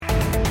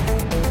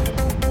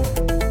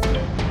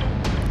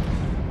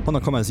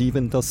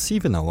100,7 das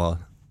 7 Auer.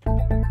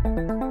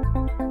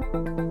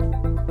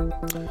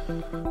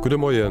 Gute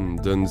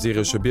Morgen, den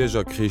syrische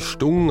Bürgerkrieg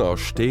Stung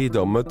steht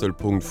am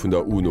Mittelpunkt von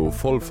der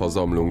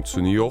UNO-Vollversammlung zu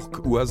New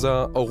York.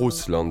 USA und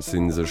Russland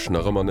sind sich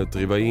noch immer nicht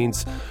drüber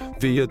eins,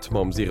 wie es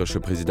mit dem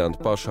syrischen Präsident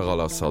Bashar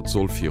al-Assad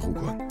soll führen.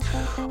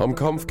 Am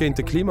Kampf gegen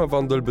den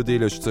Klimawandel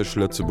beteiligt sich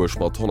Lützeburg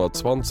mit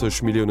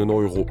 120 Millionen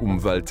Euro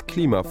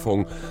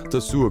Umwelt-Klimafonds.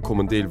 Dazu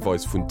kommen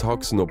teilweise von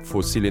Taxen auf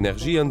fossile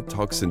Energien,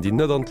 Taxen, die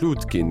nicht an die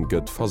Luft gehen,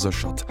 wird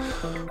versichert.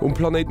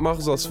 Planet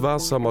Mars das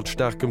Wasser mit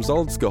starkem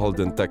Salzgehalt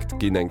entdeckt,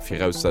 gehen eine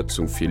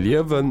Voraussetzung für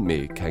Leben,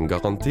 mehr keine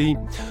Garantie.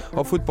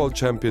 Auf Football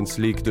Champions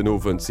League den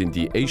Abend sind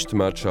die ersten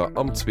Matcher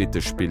am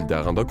zweiten Spiel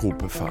der an der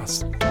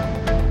Gruppephase.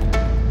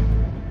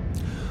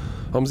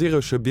 Am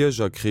syrischen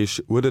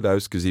Bürgerkrieg wurde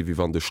ausgesehen, wie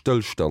wenn der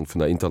Stillstand von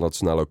der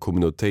internationalen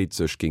Communität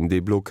sich gegen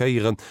die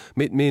blockieren.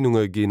 Mit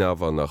Meinungen gehen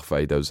aber nach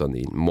weit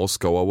auseinander.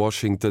 Moskau und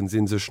Washington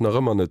sind sich noch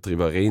immer nicht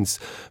darüber eins,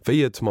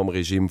 wie es mit dem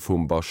Regime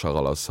von Bashar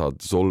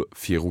al-Assad soll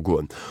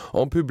führen.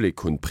 Am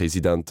Publikum und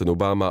Präsidenten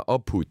Obama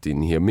und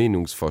Putin hier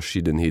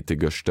Meinungsverschiedenheiten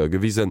gestern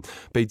gewiesen.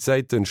 Beide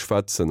Seiten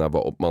schwätzen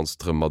aber, ob man es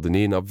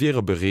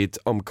wäre bereit,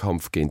 am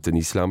Kampf gegen den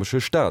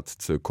Islamischen Staat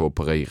zu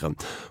kooperieren.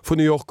 Von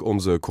New York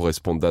unser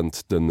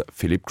Korrespondent, den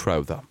Philipp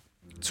Crowder.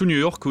 Zu New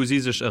York hu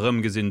sich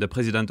gesinn der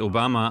Präsident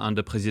Obama an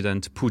der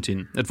Präsident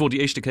Putin. Et wurde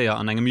die erste Keier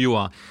an engem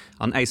Joar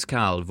an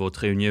Eiskal, wo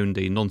die Reunion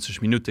die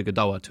 90 Minuten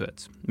gedauert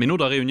huet. Min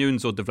der Reunion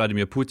so de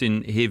Wladimir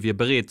Putin wir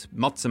bereit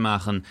mat zu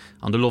machen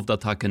an de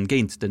Luftattacken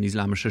gegen den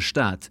Islamischen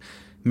Staat.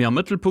 Mir am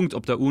Mittelpunkt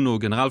op der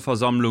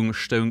UNO-Generalversammlung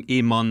steung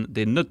Mann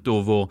den net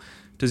do wo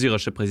der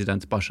syrische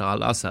Präsident Bashar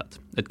al-Assad.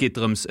 Et geht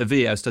drums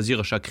aus der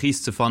syrischer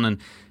Krise zu fannen,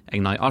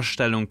 eng neue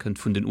Ausstellung könnt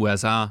vun den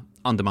USA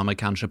an dem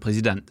amerikanischen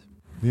Präsident.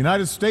 The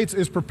United States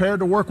is prepared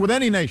to work with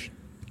any nation.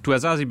 Die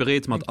USA sie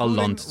bereit, mit allen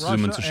Land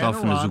zusammen zu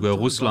schaffen, sogar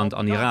Russland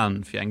und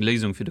Iran, für eine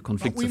Lösung für den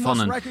Konflikt zu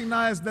finden.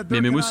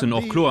 Wir müssen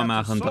auch klar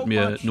machen, dass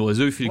wir nur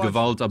so viel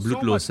Gewalt und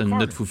Blutlosen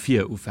nicht von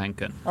 4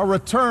 aufhängen. A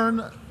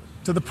return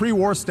to the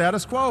pre-war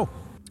status quo.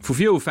 Von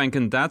 4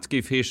 aufhängen, das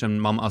gibt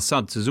Heschen, mit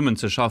Assad zusammen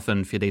zu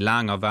schaffen, für die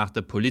lange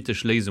erwartete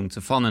politische Lösung zu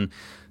finden.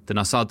 Den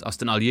Assad als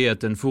den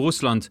Alliierten von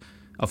Russland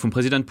und von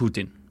Präsident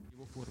Putin.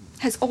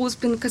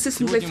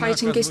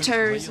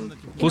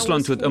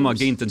 Russland hat immer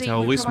gegen den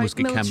Terrorismus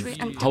gekämpft.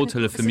 Haut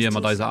hilft mir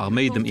mit dieser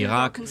Armee dem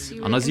Irak,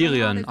 an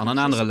Syrien, an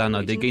anderen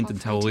Ländern, die gegen den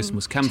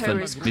Terrorismus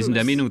kämpfen. Wir sind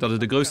der Meinung, dass es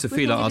der größte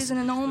Fehler ist,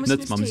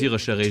 nicht mit dem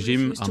syrischen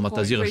Regime, aber mit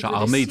der syrischen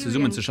Armee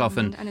zusammen zu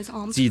schaffen,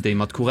 die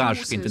mit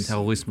Courage gegen den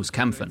Terrorismus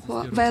kämpfen.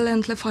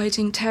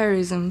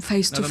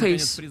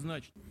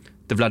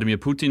 Der Wladimir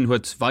Putin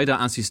hat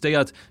weiter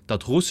insistiert,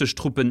 dass russische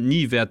Truppen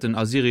nie werden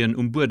in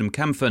Syrien Boden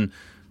kämpfen,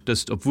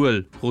 das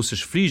obwohl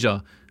russische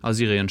Flieger in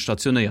Syrien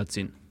stationiert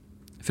sind.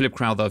 Philipp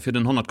Crowder für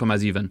den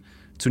 100,7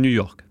 zu New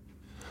York.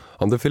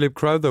 An der Philipp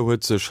Crowder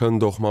huet sech schon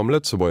doch mam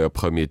Letzebauer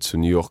Premier zu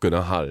New York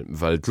erhall,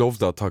 weil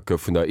d'Luftattacke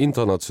vun der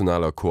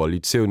internationaler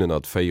Koalitionen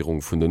at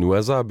Féierung vun den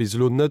USA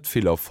bislo net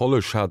vieler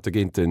volle Schate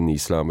géint den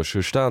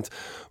Islamsche Staat,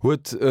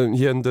 huet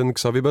hier den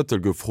Xavier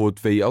Bëttel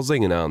gefrot, wéi er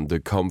sengen an de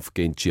Kampf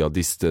géint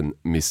Dschihadisten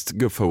mist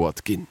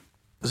gefauert ginn.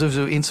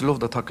 Sowieso einzel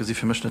Luftattacke sie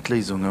für mich nicht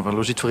Lesungen, weil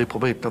Logik für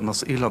Problem, dann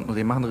das Eland und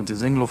dem anderen die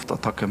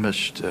Luftattacke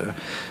mischt.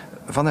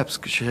 Wann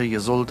es geschehen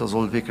soll, da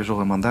soll wirklich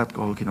auch ein Mandat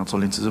geholt gehen, dann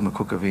soll in Summe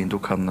gucken, wen du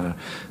kann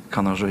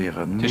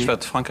agieren. Ich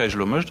werde Frankreich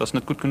mischt, das ist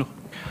nicht gut genug.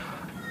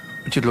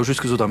 Logisch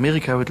gesagt,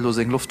 Amerika wird los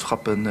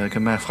Lufttrappen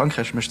gemacht,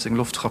 Frankreich möchte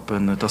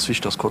Lufttrappen, das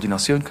wichtig, dass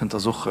Koordination könnte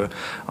auch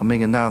am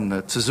Menge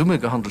nahen zur Summe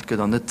gehandelt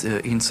geht, nicht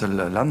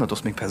einzelne Länder. Das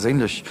ist meine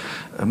persönliche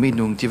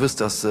Meinung. Die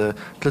wisst, dass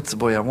letzte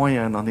Boyer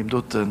Moyen an dem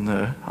dort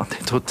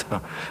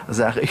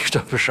sehr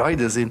echt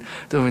bescheiden sind.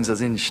 Da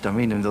sind ich der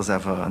Meinung, dass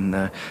einfach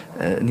ein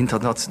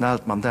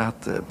internationales Mandat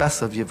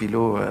besser wie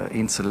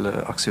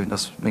einzelne Aktionen.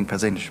 Das ist meine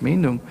persönliche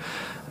Meinung.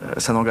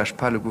 Ça n'engage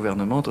pas le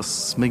gouvernement,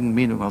 das ist meine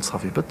Meinung als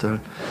Xavier Bëttel.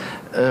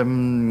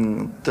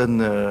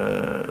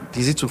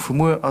 Die Sitzung von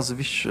mir als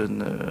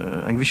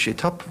eine wichtige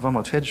Etappe, wenn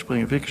wir fertig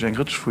bringen, wirklich ein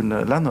Gritsch von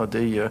Ländern,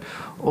 die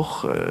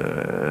auch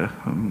eine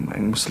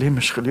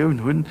muslimische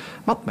Religion haben,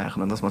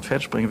 mitmachen. Und dass wir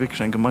fertig bringen,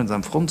 wirklich einen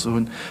gemeinsamen Front zu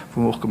haben,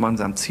 wo wir auch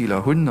gemeinsame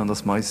Ziele haben und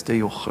das meist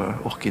die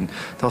auch gehen.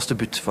 Das ist der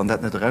Bitte, wenn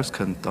das nicht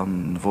rauskommt,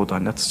 dann wird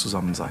ein Netz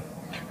zusammen sein.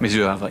 Wir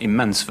sind aber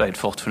immens weit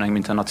fort von einem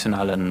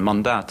internationalen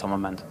Mandat am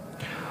Moment.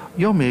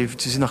 Ja,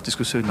 sie sind nach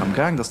Diskussionen am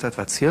Gang, dass das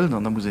erzählen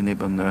und dann muss ich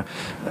eben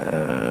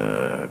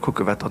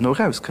gucken, was da noch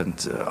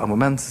rauskommt. Am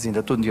Moment sind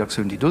das die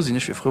Aktionen, die da sind.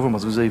 Ich bin froh, wenn man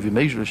so sehr wie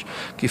möglich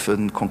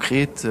geben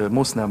konkrete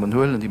Maßnahmen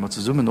holen, die man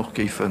zusammen noch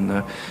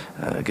geben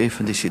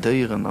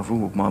dezidieren,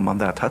 wo man ein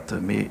Mandat hat.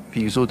 Aber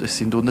wie gesagt, es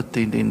sind da nicht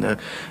den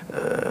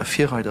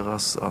Vierreiter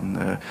ist.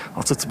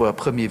 Als Sitzbauer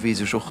Premier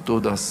weiß ich auch da,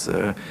 dass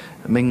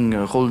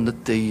meine Rolle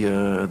nicht die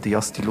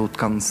Lot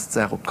ganz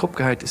sehr auf den Kopf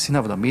gehalten ist. Ich bin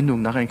aber der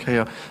Meinung, nach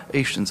einer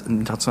erstens ein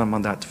internationales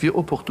Mandat wie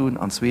opportun,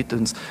 an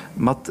zweitens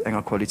mat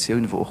enger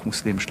Koalition, wo auch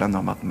muslimische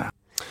Länder mitmachen.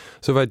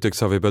 Soweit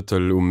Xavier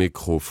Bëttel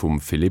Mikro vum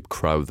Philipp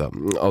Crowther.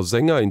 Als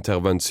enger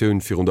Interventionioun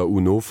fir der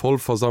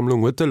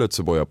UNO-Vollversammlung huet de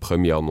Lëtzebauer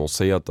Premier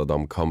annoncéiert, dat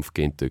am Kampf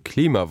géint de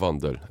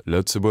Klimawandel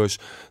Lëtzeburg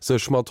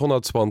sech mat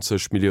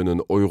 120 Millionen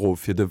Euro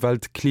fir de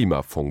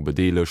Weltklimafonds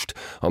bedeelecht,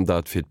 an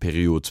dat fir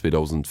d'Periode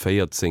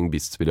 2014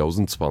 bis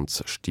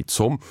 2020. Die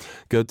Zomm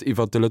gëtt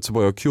iwwer de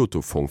Lëtzebauer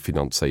Kyoto-Fonds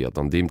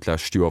finanzéiert, an dem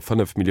d'lächt Joer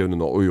 5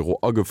 Millionen Euro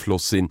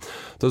agefloss sinn.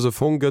 Dëse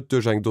Fonds gëtt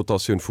duerch eng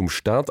Dotatioun vum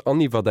Staat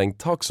aniwwer eng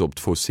Tax op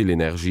d'fossile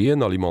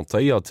Energien alimentéiert.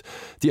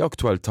 Die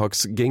aktuell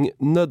Tax ging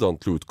net an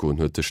Lut gon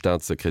huet de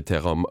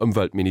Staatssekretär am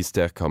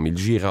Umweltminister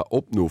Camille Gira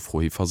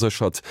opnofrohi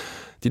versichert.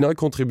 Die neue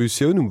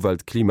Kontribution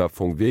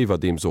Weltklimafonds iwwer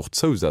dem soch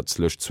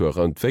zusätzlich zur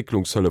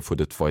Entwicklungshölle vu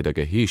det weiter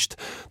geheescht.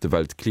 De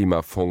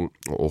Weltklimafonds,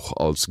 auch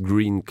als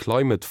Green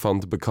Climate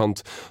Fund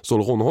bekannt, soll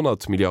rund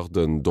 100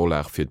 Milliarden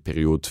Dollar fir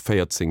d'Periode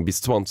 14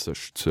 bis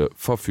 20 zur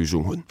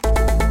Verfügung hunn.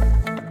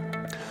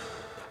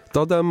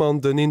 Dadem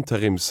an den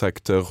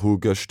Interimsektor hu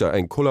gëchte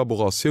eng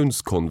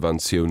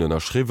Kollaborationskonventionen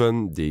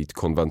erschriwen, déi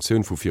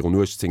d'Konvention vu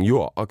 14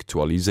 Joer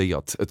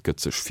aktualiséiert. Et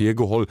gëtt sech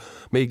virgeholl,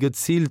 méi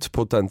gezielt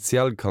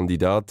potenziell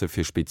Kandidate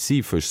fir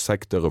spezifisch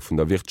Sektore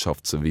vun der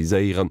Wirtschaft ze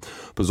viséieren,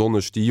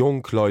 besonnech die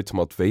Jongkleit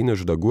mat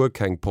wéineg der Gur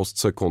keng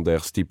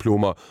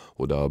Postsekundärsdiploma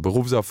oder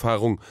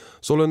Berufserfahrung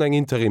sollen eng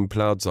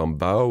Interimplatz am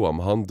Bau,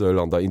 am Handel,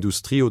 an der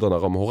Industrie oder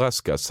am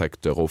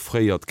Horeska-Sektor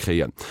offréiert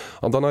kreen.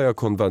 An der neuer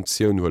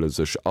Konvention hulle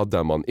sech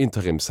Adam an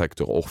Interimsektor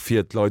auch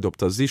fir Leiit op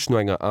der sich no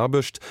enger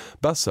abecht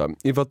besser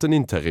iwwer den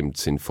Interim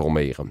zu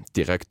informieren.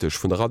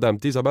 Direktech vun der Adam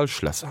Isabel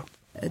Schlesser.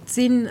 Et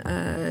sinn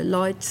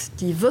Leiit,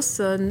 die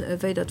wëssen,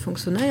 wéi dat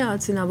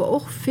funktionéiert, sinn aber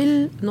auch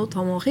vill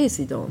notamment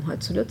Resident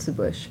zu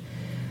Lützeburg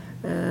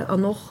an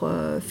noch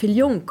vill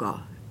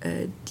Junker,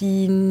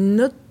 die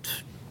net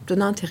den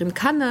Interim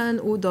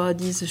kennen oder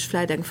die sech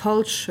vielleicht eng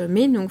falsche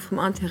Meinung vom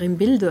Interim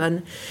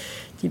bilden.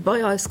 Die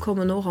Bayer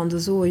kommen noch an de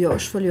so ja,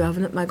 ich will ja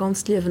net mein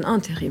ganz lewen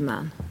Interim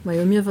machen. Ma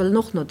ja, mir will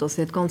noch net, dass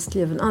ich ganz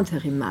lewen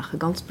Interim mache,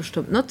 ganz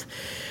bestimmt net.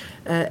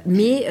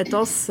 Me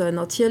das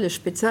natürlich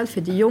speziell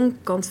für die Jungen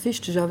ganz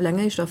wichtig auf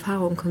längere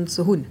Erfahrung können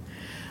zu hunn.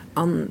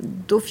 An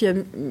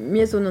dofir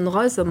mir so einen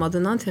Reise mat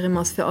den Interim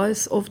as für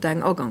alles oft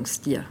eng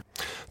Ergangsstier.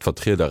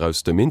 Vertreter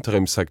aus dem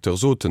Interimsektor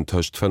soten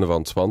töcht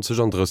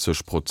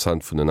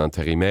 25-30% vun den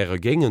Interimäre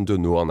gängen du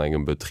nur an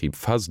engem Betrieb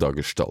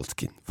festdargestalt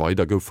gin.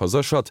 Weiter gouf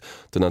versichert,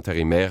 den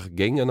Interimär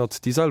gängen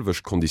at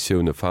dieselwech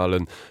Konditionne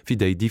fallen, wie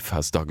déi die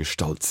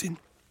festdargestalt sinn.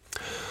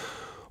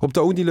 Op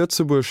der Uni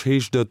Lützeburg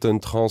heeschtet den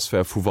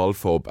Transfer vu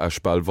Walfer op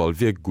Eschbelwal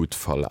wie gut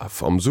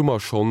verlauf. Am Summer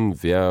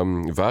schon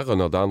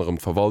waren an anderem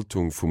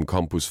Verwaltung vum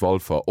Campus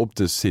Walfer op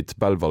de Sit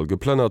Belwal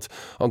geplannert.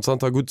 An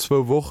Santa gut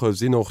 2 Woche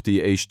sinn noch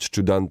die echt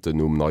Studenten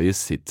neue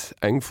Sit.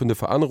 Eng vun de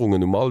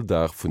Veränderungen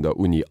Alldach vun der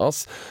Uni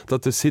ass,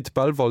 dat de Sit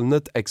Belwal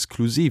net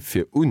exklusiv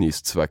fir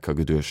Uniszwecker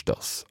gedurcht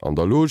ass. An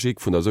der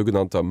Logik vun der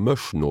sogenannter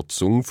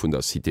Mëschnutzung vun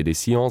der Cité des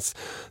Sciences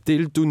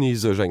deelt d'Uni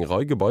sech eng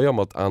Reigebaier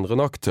mat anderen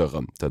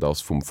Akteuren, dat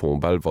ass vum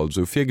Fonds Belwal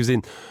sovi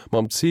gesinn,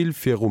 mam Ziel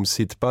fir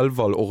Sit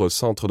Belwal or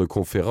Centre de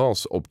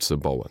Konferenz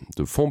opzebauen.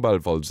 De Fonds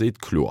Belwal seet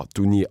klar,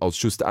 d'Uni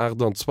als just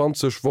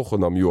 20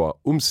 Wochen am Joar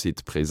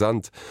Sit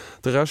präsent.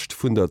 De recht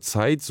vun der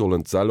Zeit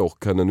sollen sell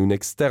auch können un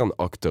extern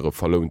Akteure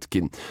verlohnt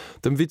ginn.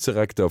 Dem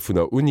Vizerektor vun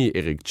der Uni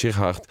Erik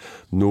Tschirhardt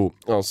no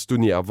als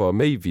d'Uni awer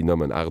méi wie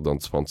nëmmen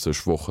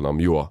 20 Wochen am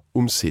Joar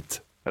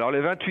Sit. Alors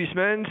les 28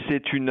 semaines,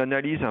 c'est une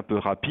analyse un peu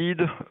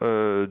rapide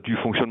du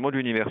fonctionnement de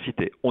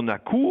l'université. On a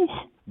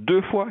cours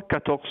 2 fois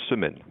 14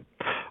 semaines.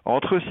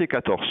 Entre ces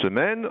 14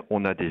 semaines,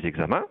 on a des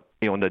examens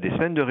et on a des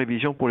semaines de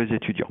révision pour les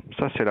étudiants.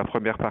 Ça, c'est la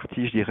première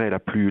partie, je dirais, la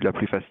plus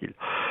facile.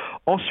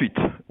 Ensuite,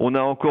 on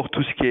a encore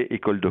tout ce qui est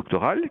école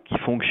doctorale, qui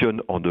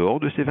fonctionne en dehors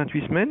de ces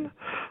 28 semaines.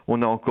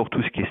 On a encore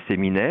tout ce qui est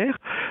séminaire.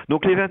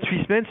 Donc les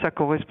 28 semaines, ça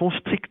correspond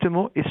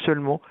strictement et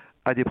seulement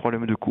à des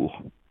problèmes de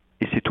cours.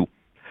 Et c'est tout.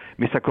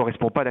 Mais ça ne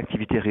correspond pas à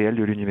l'activité réelle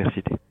de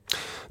l'université.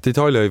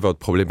 Detailer iwwer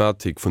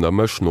d'Problematik vun der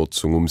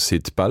Mëschnutzung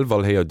Sit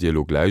Belwal heier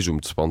Dialog gleich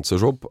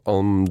 20 op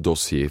am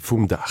Dossier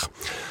vum Dach.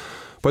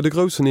 Bei de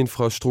grossen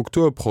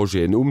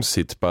Infrastrukturprojeen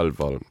Sit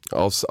Belwal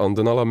ass an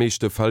den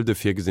allermeeschte Fall de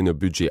virgesinne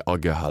Budget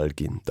ahall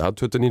ginn.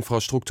 Dat huet den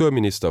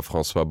Infrastrukturminister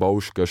François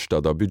Bauch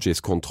gëchter der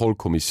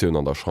Budgetskontrollkommissionun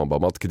an der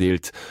Chamber mat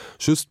gedeelt.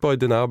 Just bei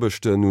den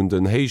Erbechten und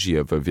den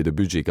Heigiwe wie de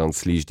Budget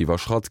ganz liicht iwwer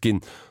schrat ginn,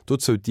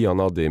 dot zout Di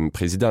an dem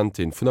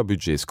Präsidentin vun der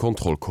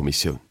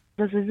Budgetskontrollkommission.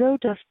 Das ist so,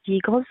 dass die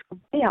großen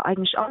Bayer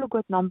eigentlich alle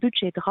guten am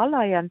Budget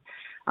ralleiien,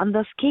 an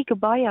das Keke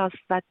Bayers,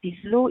 was bis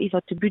so über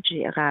das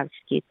Budget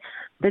rausgeht.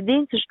 Da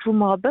dehnt sich wir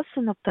ein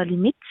bisschen auf der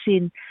Limit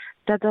sind,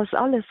 da das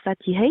alles, was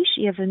die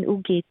Heischirven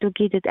angeht, da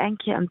geht es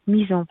eigentlich an die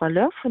Mise en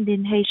Valeur von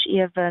den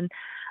Heischirven,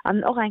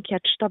 an auch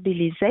eigentlich die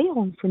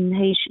Stabilisierung von den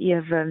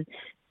Heischirven.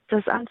 Das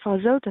ist einfach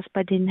so, dass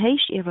bei den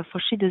Heischirven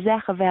verschiedene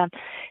Sachen werden,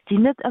 die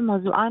nicht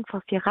immer so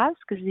einfach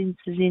vorausgesehen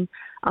zu sind.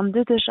 Am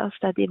dadurch, dass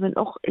das eben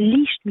auch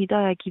Licht mit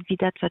da gibt, wie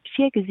das was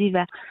vorgesehen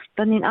wird,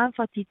 dann in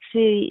einfach die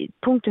 2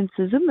 Punkte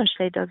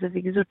zusammenschlägt, also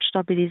wie gesagt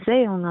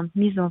Stabilisierung und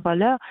Mise en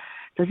Valeur,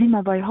 da sind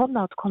wir bei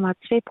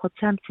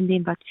 100,2% von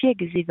dem, was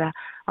vorgesehen wird,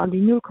 und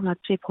die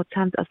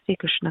 0,2% ist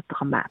wirklich nicht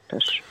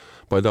dramatisch.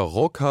 Bei der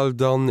Rockhall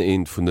dann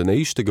en vun den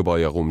eischchte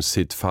Gebäier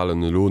Sid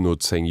fallen Lono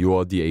 10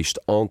 Joer die echt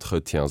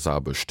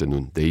Entretiensarbechten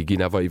hun. Déi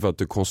ginn awer iwwer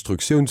de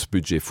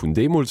Konstruktionsbudget vun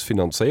Demols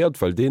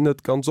finanzéiert, weil de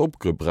net ganz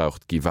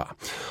opgebraucht giwer.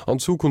 An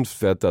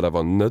Zukunft werd dat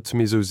awer net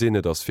mis so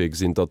sinne, dats fir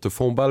gesinn, dat de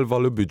Fondball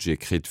walle Budget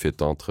krit fir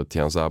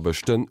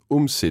d'Entretiensarbechten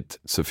Sid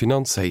ze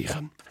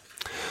finanzéieren.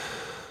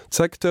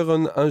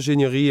 Sektoren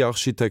Ingenieurie,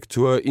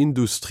 Architektur,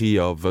 Industrie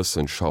a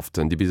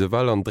Wëssenschaften, die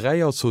bisewell an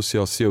 3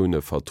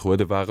 Assoziatioune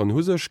vertruede waren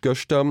husech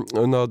Gëchter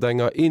ënner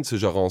denger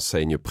eenzeger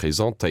Enseigne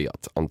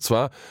präsentéiert.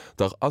 Anzwa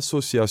der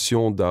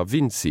Association da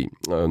Vinci.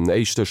 En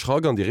eischchte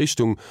Schrag an die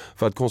Richtung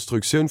war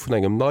d'Konstruktioun vun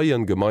engem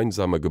neien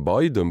gemeinsame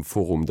Gebäi dem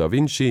Forum da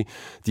Vinci,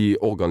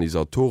 die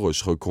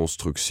organisatorisch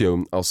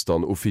Rekonstruktioun ass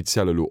dann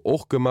offizielle lo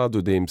och gemar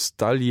do dem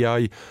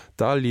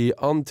Dali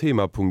an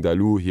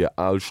Thema.lu hier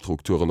all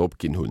Strukturen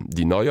opginn hunn.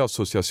 Die neue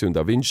Association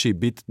da Vinci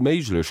bietet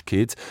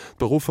Meiglechkeet,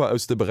 Berufer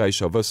aus de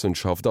Bereicher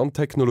Wissenschaft an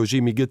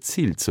Technologie mi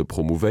gezielt ze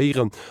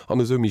promoveieren,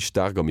 an eso mi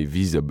stärker mi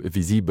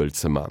visibel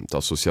ze man.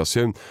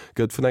 D'Assoziatioun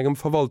gëtt vun engem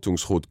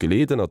Verwaltungsrot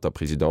geleden at der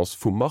Präsidentz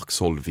vum Mark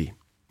Solvi.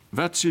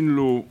 Wat sind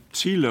lo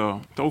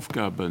Ziele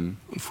d'Aufgaben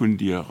vun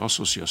der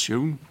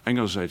Assoziation?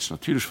 Engerseits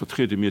natürlich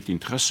vertrete mir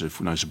d'Interesse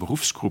vun eise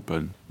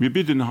Berufsgruppen. Wir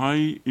bitten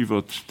hai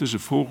iwwer dese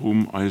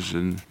Forum als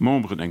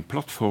Membren eng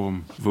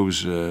Plattform, wo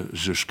se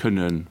sech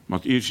können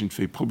mat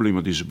egentfir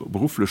Probleme diese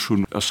berufle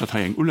schon as dat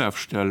eng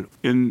Urlaubstell.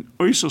 En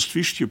äußerst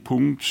wichtige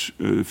Punkt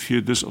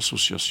fir des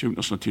Assoziation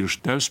as natürlich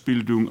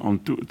d'Ausbildung an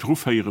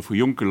Drufeiere vu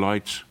junge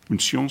Leiit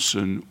und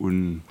Scienzen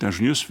und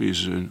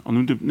Ingenieurswesen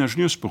an dem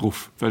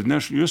Ingenieursberuf, weil den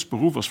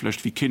Ingenieursberuf was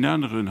vielleicht wie kein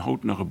anderen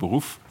hautnare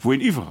Beruf, wo in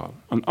überall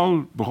an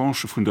all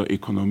Branchen von der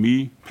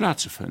Ökonomie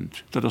Platz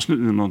findet. Da das nicht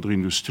in einer anderen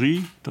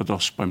Industrie, da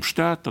das beim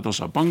Staat, da das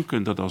an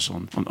Banken, da das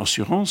an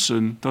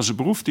Assuranzen, das ist ein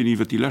Beruf, den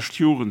über die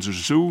letzten Jahren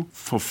sich so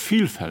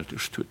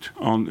vervielfältigt tut.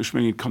 Und ich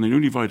meine, kann ich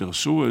nicht weiter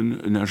so ein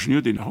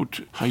Ingenieur, den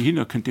haut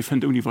hin, kennt die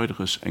findet ohne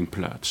weiteres eng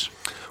Platz.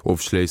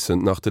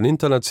 Aufschließend nach den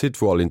Internet,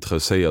 wo all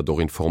Interesseiert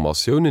durch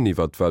Informationen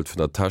iwwer d Welt vun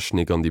der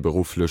Technik an die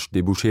beruflech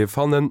Debouché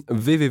fannen,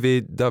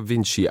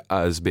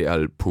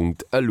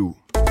 www.davinciasbl.lu.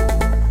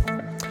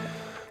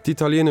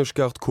 D'italienisch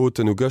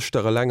Gardkoten u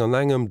gëchtere lenger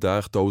engem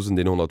der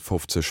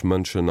 1150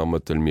 Mënschen am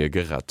Mëttelmeer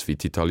gerett, wie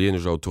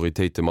d'italienisch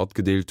Autoritéite mat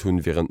gedeelt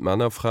hunn, während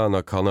Männer, Frauen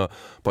a Kanner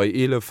bei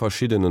 11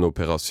 verschiedenen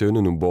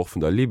Operationen Bord vun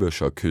der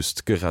libyscher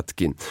Küst gerett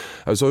ginn.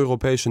 Als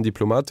europäesschen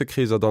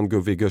Diplomatekriser dann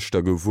gowe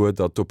gëchter gewuer,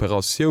 dat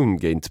d'Operationun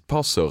géint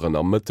Passeren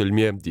am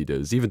Mëttelmeer, die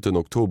de 7.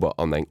 Oktober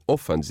an eng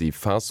Offensiv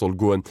fa soll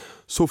goen,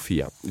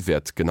 Sofia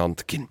werd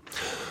genannt ginn.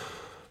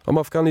 Am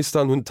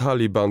Afghanistan hunn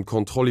Taliban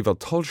Kontrolliwwer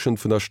Talschen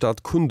vun der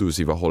Stadt Kunduz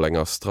iwwerholl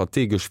enger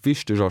strategisch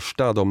wichteger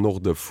Staat am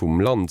Norde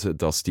vum Land,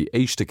 dats die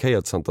éischchte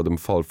Käierzenter dem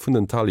Fall vun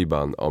den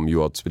Taliban am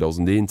Joar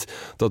 2010,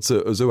 dat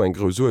ze eso eng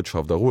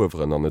Grosuetschaft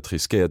eroeweren an net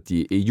riskiert,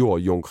 die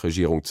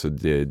Jongregierung ze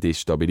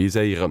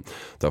destabiliseieren.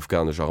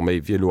 D'afghanesche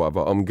Armee wielo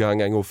awer am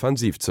Gang eng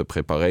Offensiv ze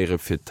preparéiere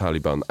fir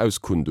Taliban aus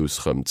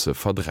Kunduzrëm ze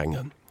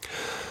verdrängen.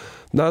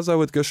 NASA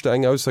huet gëchte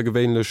eng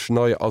aussergewéinlech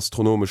neue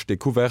astronomisch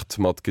Dekuvert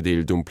mat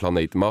gedeelt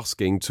Planet Mars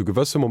géng zu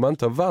gewësse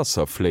Momenter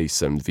Wasser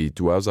fléessen, wie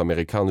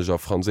US-amerikanischer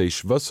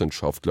Franséich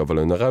Wëssenschaftler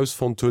wëllen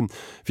herausfund hunn,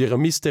 wiere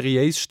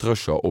mysteriees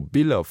Strëcher op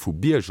Biller vu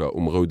Bierger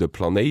rode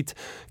Planet,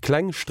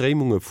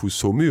 Kklengstremunge vu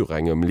Saumur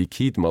engem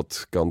Liquid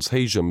mat ganz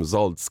héigem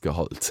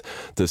Salzgehalt.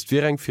 Dest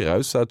wie eng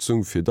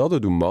Voraussetzung fir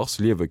datt Mars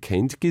liewe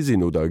kéint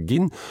gesinn oder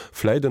ginn,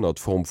 Fläiden at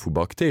Form vu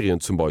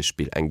Bakterien zum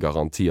Beispiel eng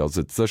Garantie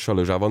se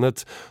secherlech awer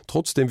net,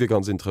 trotzdem wie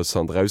ganz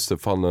interessant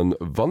rauszufannen,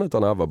 wann et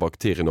an awer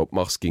Bakterien op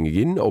Mars ginge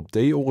ginn, op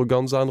déi ore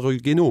ganz andere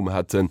Genom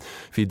hätten,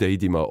 wie déi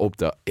die man op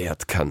der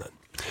Erd kennen.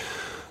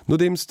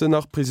 Nodemste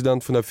nach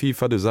Präsident vun der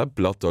FIFA de Sepp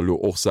Blatter lo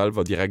och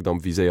selber direkt am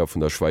Viséier vun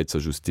der Schweizer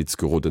Justiz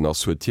geroden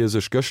as huetier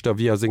sech Gëchter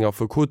wie Sänger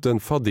verkoten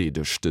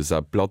verdedigchte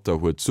Sepp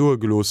Blatter huet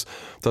zogelos,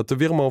 dat de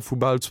Wirmer vu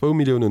bald 2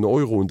 Millionen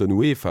Euro und den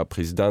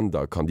UEFA-Präsident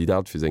der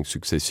Kandidat fir seg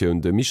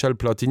Successioun de Michel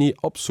Platini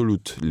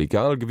absolut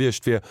legal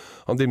gewircht wär,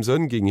 an dem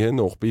Sën ging hin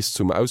noch bis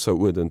zum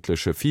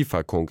ausserordentliche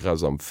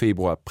FIFA-Kongress am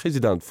Februar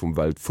Präsident vum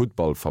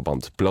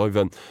Weltfootballverband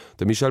bleiwen.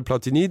 De Michel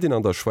Platini, den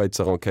an der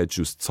Schweizer Enquete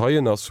just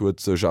zeien ass huet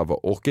sech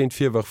awer och géint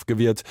Virwerf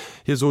gewirrt.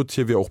 Hier sot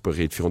hier wir auch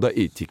berät für der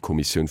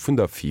Ethikkommission vun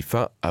der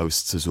FIFA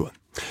auszusuen.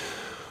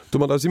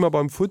 Dummer da immer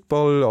beim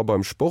Football, aber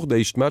beim Sport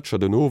echt Matscher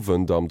den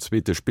Owen am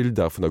zweite Spiel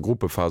der von der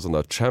Gruppephase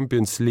der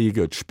Champions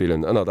League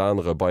spielen ënner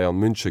andere Bayern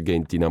München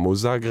géint Dynamo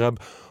Zagreb,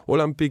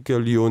 Olympique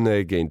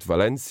Lyonnais géint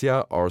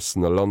Valencia,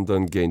 Arsenal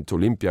London géint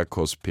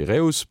Olympiakos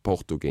Piraeus,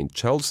 Porto géint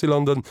Chelsea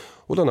London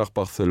oder nach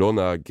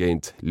Barcelona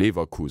géint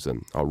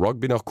Leverkusen. A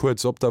Rugby nach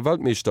kurz op der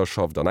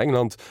Weltmeisterschaft an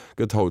England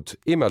gëtt haut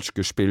E-Match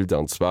gespielt,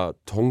 anzwa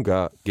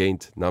Tonga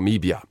géint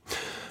Namibia.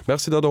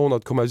 Merci dat der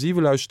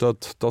 100,7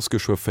 leichtert, das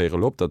Geschwféiere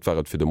lob, dat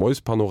wäret fir de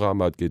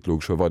Moies-Panorama, geht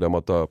logischer weiter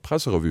mat der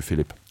Presserevue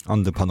Philipp.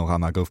 An de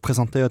Panorama gouf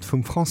präsentiert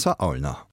vum François Aulner.